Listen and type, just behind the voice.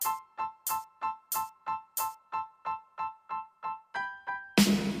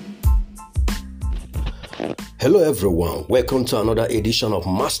Hello everyone, welcome to another edition of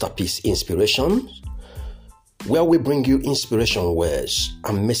Masterpiece Inspiration, where we bring you inspiration words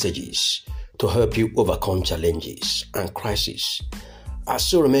and messages to help you overcome challenges and crises. I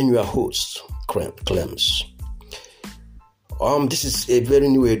still remain your host, Clems. This is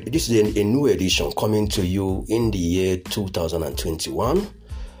a new edition coming to you in the year 2021,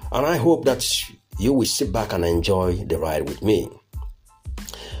 and I hope that you will sit back and enjoy the ride with me.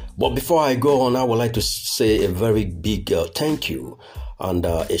 But before I go on, I would like to say a very big thank you and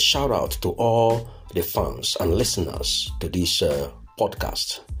a shout out to all the fans and listeners to this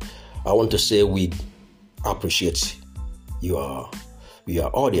podcast. I want to say we appreciate your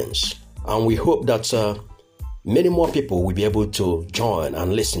audience, and we hope that many more people will be able to join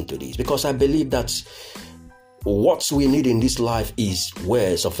and listen to this, because I believe that what we need in this life is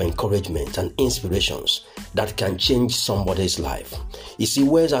words of encouragement and inspirations that can change somebody's life. You see,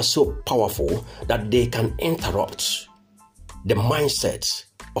 words are so powerful that they can interrupt the mindset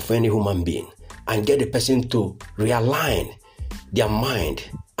of any human being and get the person to realign their mind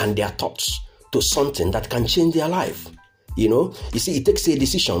and their thoughts to something that can change their life. You see, it takes a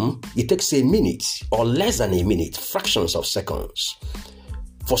decision, it takes a minute or less than a minute, fractions of seconds,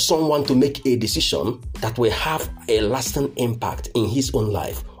 for someone to make a decision that will have a lasting impact in his own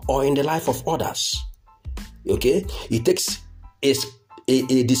life or in the life of others. Okay? It takes a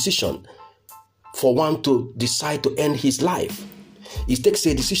decision for one to decide to end his life. It takes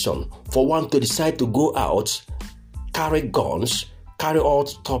a decision for one to decide to go out, carry guns, carry all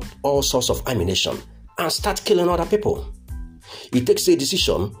sorts of ammunition, and start killing other people. It takes a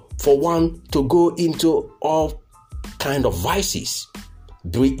decision for one to go into all kind of vices,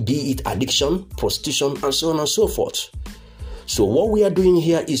 be it addiction, prostitution, and so on and so forth. So what we are doing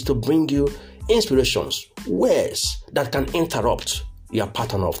here is to bring you inspirations, words that can interrupt your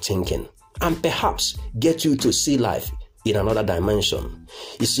pattern of thinking and perhaps get you to see life in another dimension.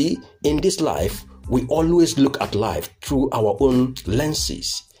 You see, in this life, we always look at life through our own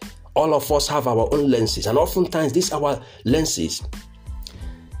lenses. All of us have our own lenses, and oftentimes these our lenses,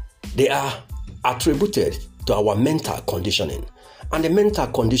 they are attributed to our mental conditioning. And the mental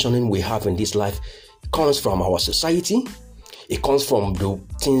conditioning we have in this life comes from our society, it comes from the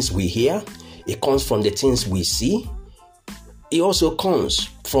things we hear, it comes from the things we see, it also comes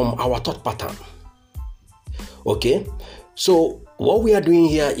from our thought pattern. Okay? So what we are doing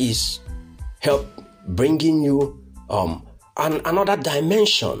here is help bringing you another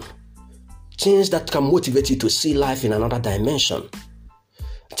dimension, things that can motivate you to see life in another dimension,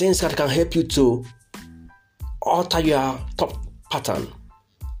 things that can help you to alter your thought pattern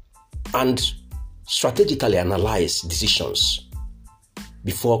and strategically analyze decisions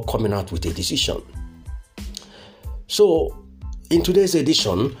before coming out with a decision. So in today's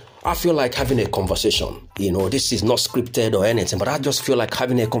edition, I feel like having a conversation. This is not scripted or anything, but I just feel like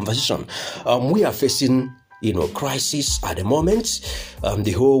having a conversation. We are facing crisis at the moment.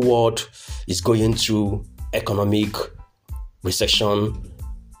 The whole world is going through economic recession,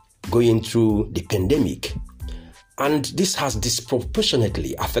 going through the pandemic. And this has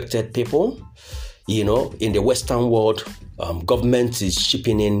disproportionately affected people. In the Western world, government is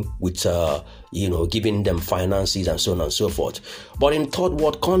chipping in with, giving them finances and so on and so forth. But in third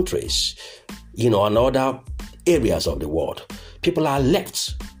world countries, and other areas of the world, people are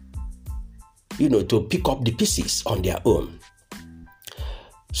left, to pick up the pieces on their own.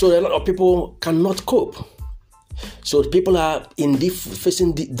 So a lot of people cannot cope. So people are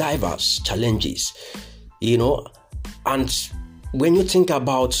facing diverse challenges, and when you think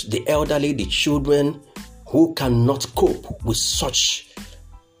about the elderly, the children who cannot cope with such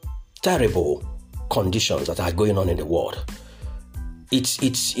terrible conditions that are going on in the world, it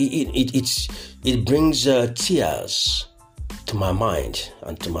brings tears to my mind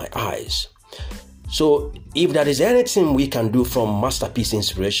and to my eyes. So if there is anything we can do from Masterpiece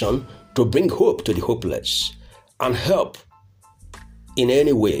Inspiration to bring hope to the hopeless and help in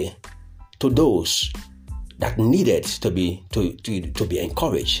any way to those that needed to be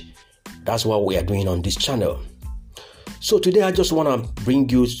encouraged, that's what we are doing on this channel. So today I just want to bring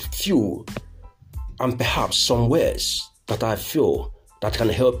you few and perhaps some words that I feel that can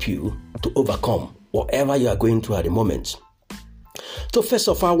help you to overcome whatever you are going through at the moment. So first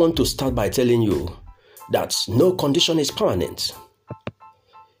of all, I want to start by telling you that no condition is permanent.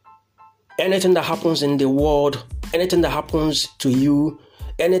 Anything that happens in the world, anything that happens to you,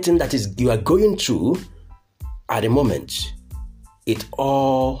 anything that you are going through at the moment, it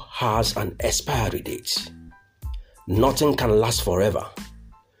all has an expiry date. Nothing can last forever.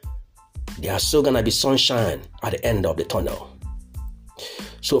 There's still going to be sunshine at the end of the tunnel.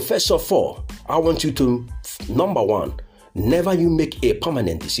 So first of all, I want you to Number one, never you make a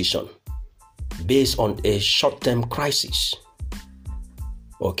permanent decision based on a short-term crisis.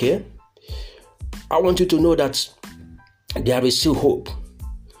 Okay? I want you to know that there is still hope.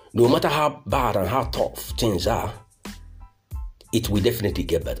 No matter how bad and how tough things are, it will definitely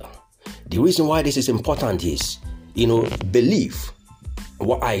get better. The reason why this is important is, belief,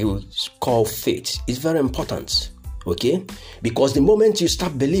 what I call faith, is very important. Okay? Because the moment you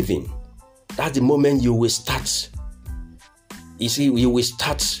start believing, that's the moment you will start, you will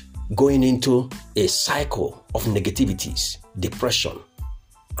start going into a cycle of negativities, depression,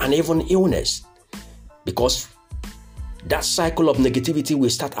 and even illness. Because that cycle of negativity will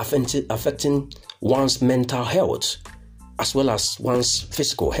start affecting one's mental health as well as one's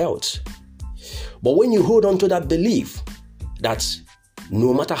physical health. But when you hold on to that belief that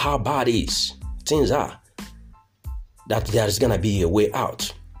no matter how bad things are, that there is going to be a way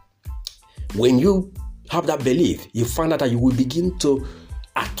out. When you have that belief, you find out that you will begin to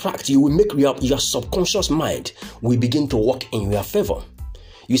attract, you will make your subconscious mind will begin to work in your favor.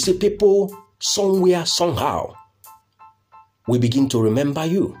 You see, people somewhere, somehow, will begin to remember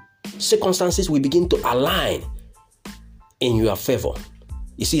you. Circumstances will begin to align in your favor.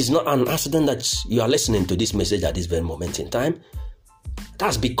 You see, it's not an accident that you are listening to this message at this very moment in time.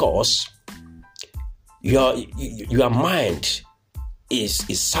 That's because your mind is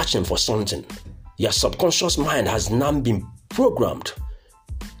searching for something. Your subconscious mind has now been programmed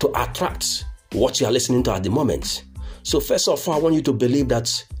to attract what you are listening to at the moment. So first of all, I want you to believe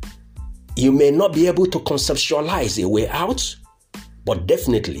that you may not be able to conceptualize a way out, but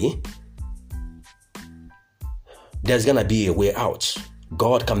definitely there's going to be a way out.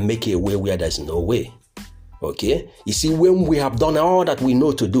 God can make a way where there's no way. Okay? You see, when we have done all that we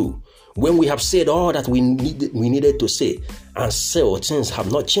know to do, when we have said all that we needed to say, and still things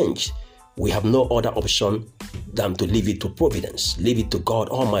have not changed, we have no other option than to leave it to providence, leave it to God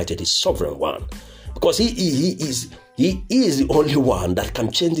Almighty, the sovereign one. Because He is the only one that can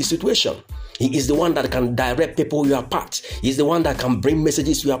change the situation. He is the one that can direct people your path. He is the one that can bring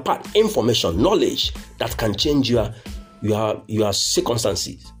messages to your path, information, knowledge that can change your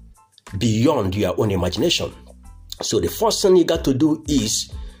circumstances beyond your own imagination. So the first thing you got to do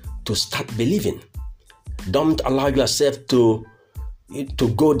is to start believing. Don't allow yourself to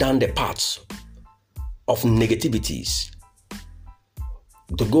go down the path of negativities,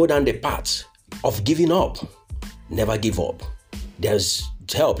 to go down the path of giving up. Never give up. There's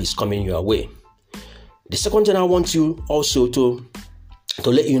help is coming your way. The second thing I want you also to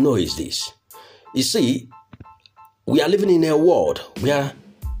let you know is this. You see, we are living in a world where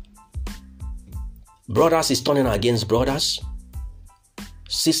brothers is turning against brothers,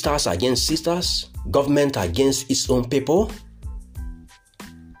 sisters against sisters, government against its own people.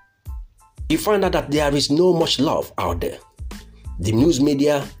 You find out that there is no much love out there. The news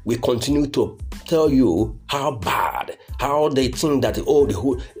media will continue to tell you how bad, how they think that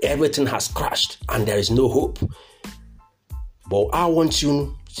everything has crashed and there is no hope. But I want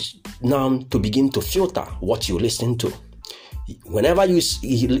you now to begin to filter what you listen to. Whenever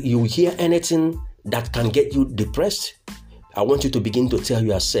you hear anything that can get you depressed, I want you to begin to tell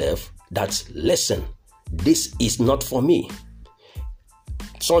yourself that, listen, this is not for me.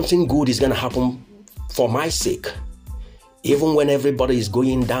 Something good is going to happen for my sake. Even when everybody is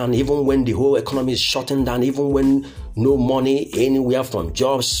going down, even when the whole economy is shutting down, even when no money anywhere from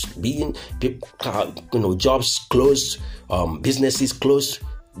jobs being, jobs closed, businesses closed,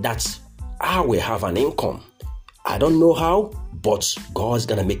 that's I will have an income. I don't know how, but God's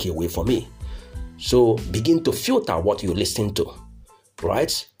gonna make a way for me. So begin to filter what you listen to,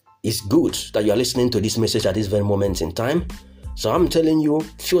 right? It's good that you are listening to this message at this very moment in time. So I'm telling you,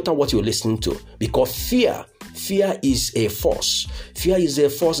 filter what you listen to, because fear is a force. Fear is a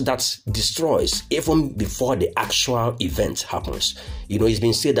force that destroys even before the actual event happens. It's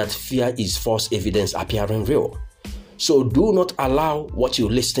been said that fear is false evidence appearing real. So do not allow what you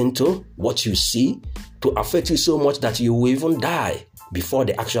listen to, what you see, to affect you so much that you will even die before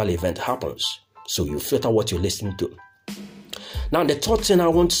the actual event happens. So you filter what you listen to. Now, the third thing I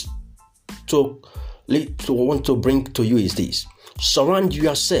want to bring to you is this. Surround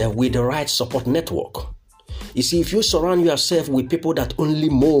yourself with the right support network. You see, if you surround yourself with people that only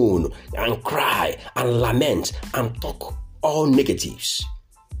moan and cry and lament and talk all negatives,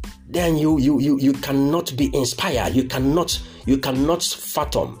 then you cannot be inspired. You cannot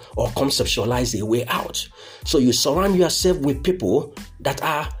fathom or conceptualize a way out. So you surround yourself with people that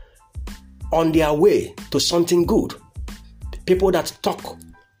are on their way to something good. People that talk,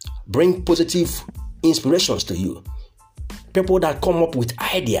 bring positive inspirations to you. People that come up with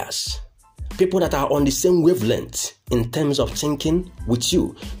ideas. people that are on the same wavelength in terms of thinking with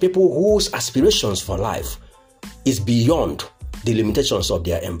you, people whose aspirations for life is beyond the limitations of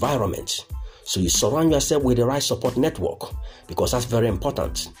their environment. So you surround yourself with the right support network, because that's very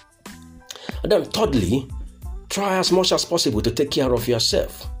important. And then thirdly, try as much as possible to take care of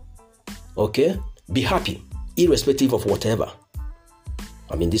yourself. Okay? Be happy, irrespective of whatever.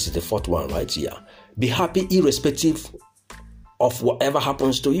 I mean, this is the fourth one right here. Be happy, irrespective of whatever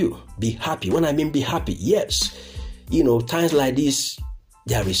happens to you. Be happy. When I mean be happy, yes. Times like this,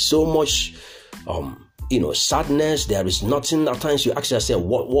 there is so much, sadness. There is nothing. At times you ask yourself,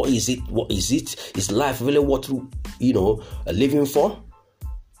 what is it? What is it? Is life really what, living for?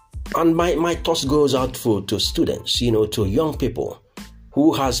 And my thoughts goes out to students, to young people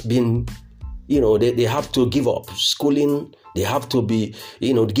who has been, they have to give up schooling. They have to be,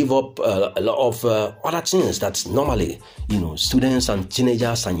 give up a lot of other things that normally, students and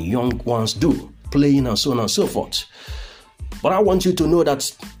teenagers and young ones do, playing and so on and so forth. But I want you to know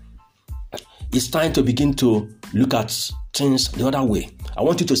that it's time to begin to look at things the other way. I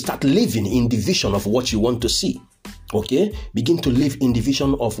want you to start living in the vision of what you want to see. Okay? Begin to live in the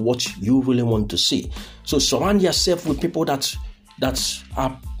vision of what you really want to see. So surround yourself with people that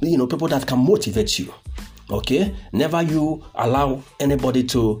are, people that can motivate you. Okay? Never you allow anybody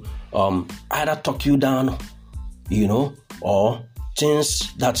to either talk you down, or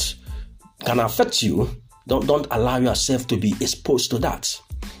things that can affect you. Don't allow yourself to be exposed to that.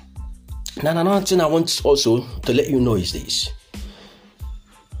 Now, another thing I want also to let you know is this.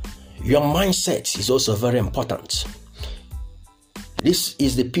 Your mindset is also very important. This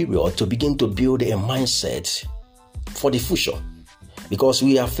is the period to begin to build a mindset for the future, because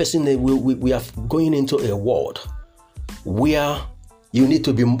we are we are going into a world where you need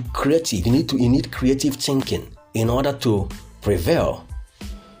to be creative. You need creative thinking in order to prevail.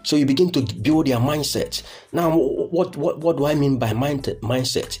 So you begin to build your mindset. Now, what do I mean by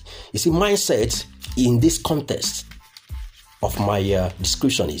mindset? You see, mindset in this context of my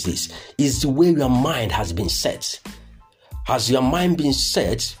description is the way your mind has been set. Has your mind been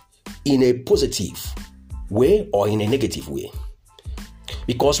set in a positive way or in a negative way?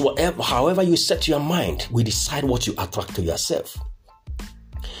 Because however you set your mind will decide what you attract to yourself.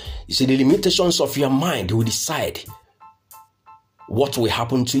 You see, the limitations of your mind will decide what will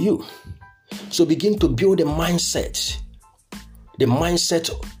happen to you. So begin to build a mindset, the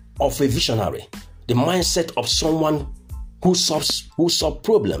mindset of a visionary, the mindset of someone who solves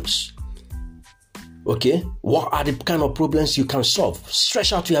problems. Okay, what are the kind of problems you can solve?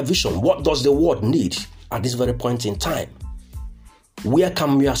 Stretch out your vision. What does the world need at this very point in time? Where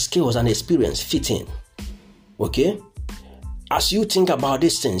can your skills and experience fit in? Okay, as you think about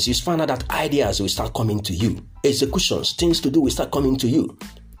these things, you find out that ideas will start coming to you. Executions, things to do will start coming to you.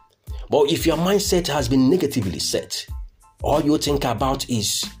 But if your mindset has been negatively set, all you think about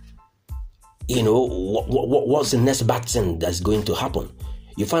is, what's the next bad thing that's going to happen?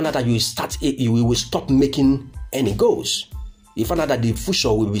 You find out that you will stop making any goals. You find out that the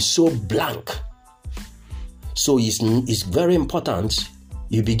future will be so blank. So it's very important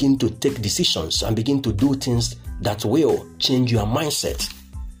you begin to take decisions and begin to do things that will change your mindset.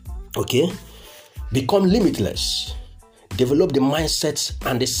 Okay? Become limitless. Develop the mindset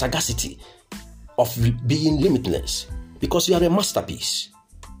and the sagacity of being limitless, because you are a masterpiece.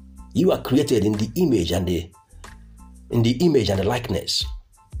 You are created in the image and the likeness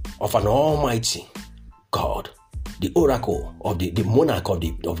of an almighty God, the oracle of the monarch of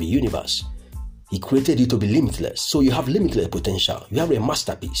the universe. He created you to be limitless. So you have limitless potential. You have a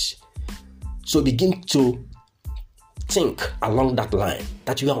masterpiece. So begin to think along that line,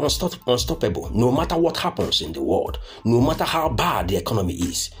 that you are unstoppable. No matter what happens in the world, no matter how bad the economy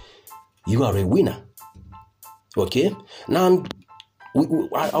is, you are a winner. Okay? Now,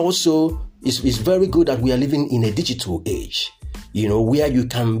 it's very good that we are living in a digital age, where you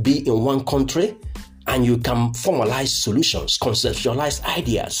can be in one country and you can formalize solutions, conceptualize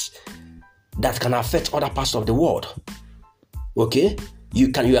ideas that can affect other parts of the world. Okay?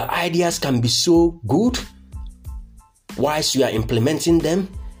 Your ideas can be so good whilst you are implementing them,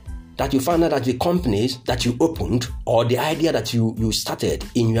 that you find out that the companies that you opened or the idea that you started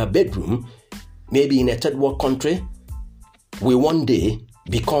in your bedroom, maybe in a third world country, will one day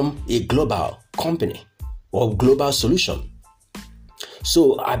become a global company or global solution.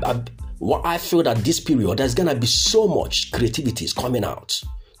 So I feel that this period, there's going to be so much creativity is coming out.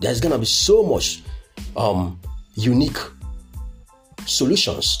 There's going to be so much unique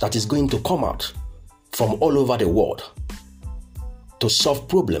solutions that is going to come out from all over the world to solve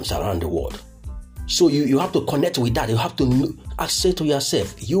problems around the world. So you have to connect with that. You have to say to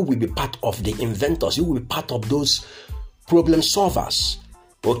yourself, you will be part of the inventors. You will be part of those problem solvers.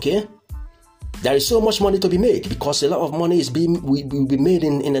 Okay? There is so much money to be made because a lot of money will be made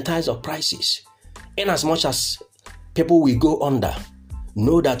in the times of crisis. In as much as people will go under,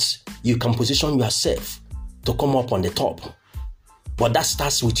 know that you can position yourself to come up on the top. But that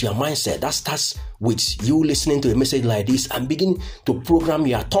starts with your mindset. That starts with you listening to a message like this and begin to program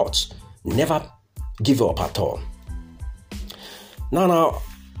your thoughts. Never give up at all. Now,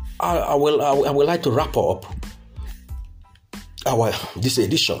 I would like to wrap up this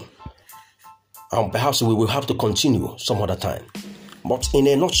edition. Perhaps we will have to continue some other time. But in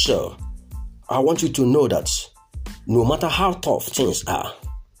a nutshell, I want you to know that no matter how tough things are,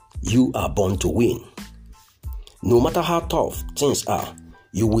 you are born to win. No matter how tough things are,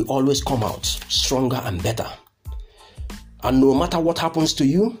 you will always come out stronger and better. And no matter what happens to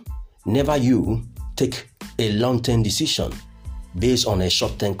you, never you take a long-term decision based on a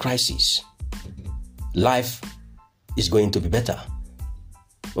short-term crisis. Life is going to be better.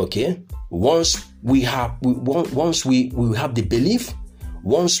 Okay? Once we have the belief,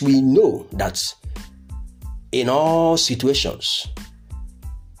 once we know that in all situations,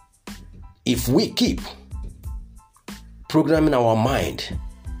 if we keep programming our mind,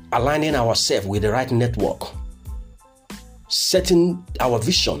 aligning ourselves with the right network, setting our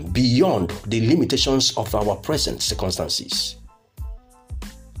vision beyond the limitations of our present circumstances,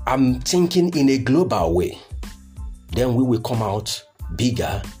 I'm thinking in a global way, then we will come out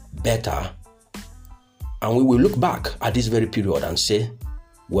bigger, better, and we will look back at this very period and say,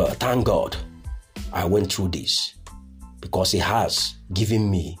 well, thank God I went through this, because He has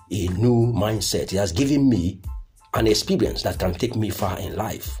given me a new mindset. He has given me an experience that can take me far in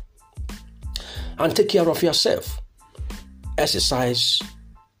life. And take care of yourself. Exercise,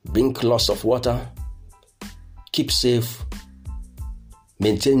 drink lots of water, keep safe,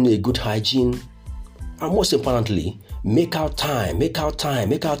 maintain a good hygiene, and most importantly, make out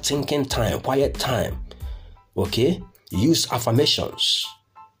thinking time, quiet time. Okay? Use affirmations.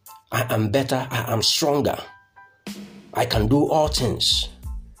 I am better, I am stronger. I can do all things.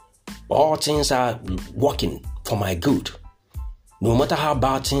 All things are working for my good. No matter how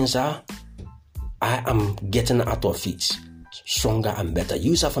bad things are, I am getting out of it stronger and better.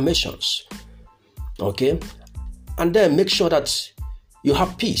 Use affirmations. Okay? And then make sure that you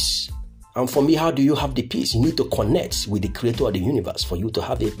have peace. And for me, how do you have the peace? You need to connect with the creator of the universe for you to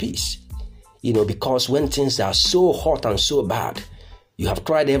have a peace. Because when things are so hot and so bad, you have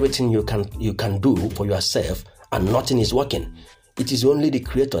tried everything you can do for yourself and nothing is working. It is only the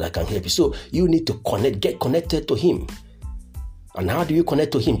creator that can help you. So you need to get connected to Him. And how do you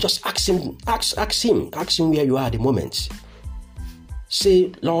connect to Him? Just ask Him. Ask Him where you are at the moment.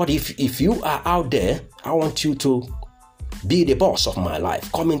 Say, Lord, if you are out there, I want you to be the boss of my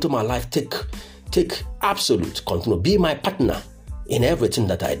life. Come into my life. Take absolute control. Be my partner in everything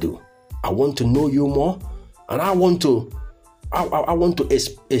that I do. I want to know you more, and I want to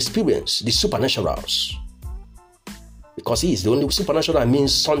experience the supernaturals. Because He is the only supernatural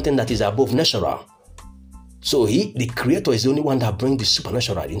means something that is above natural. So He, the creator, is the only one that brings the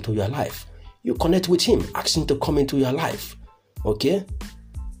supernatural into your life. You connect with Him. Ask Him to come into your life. Okay?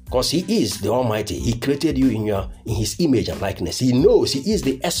 Because He is the Almighty. He created you in His image and likeness. He knows. He is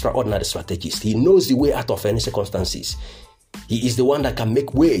the extraordinary strategist. He knows the way out of any circumstances. He is the one that can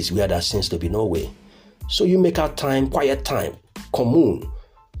make ways where there seems to be no way. So you make out time, quiet time, commune,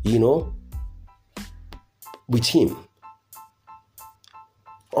 with Him.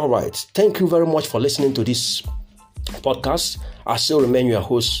 All right. Thank you very much for listening to this podcast. I still remain your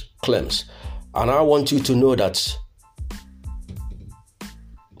host, Clems. And I want you to know that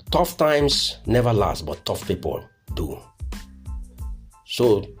tough times never last, but tough people do.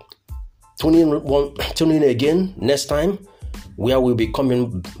 So tune in again next time, where we'll be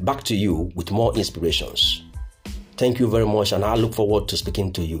coming back to you with more inspirations. Thank you very much, and I look forward to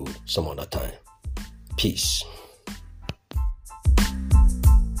speaking to you some other time. Peace.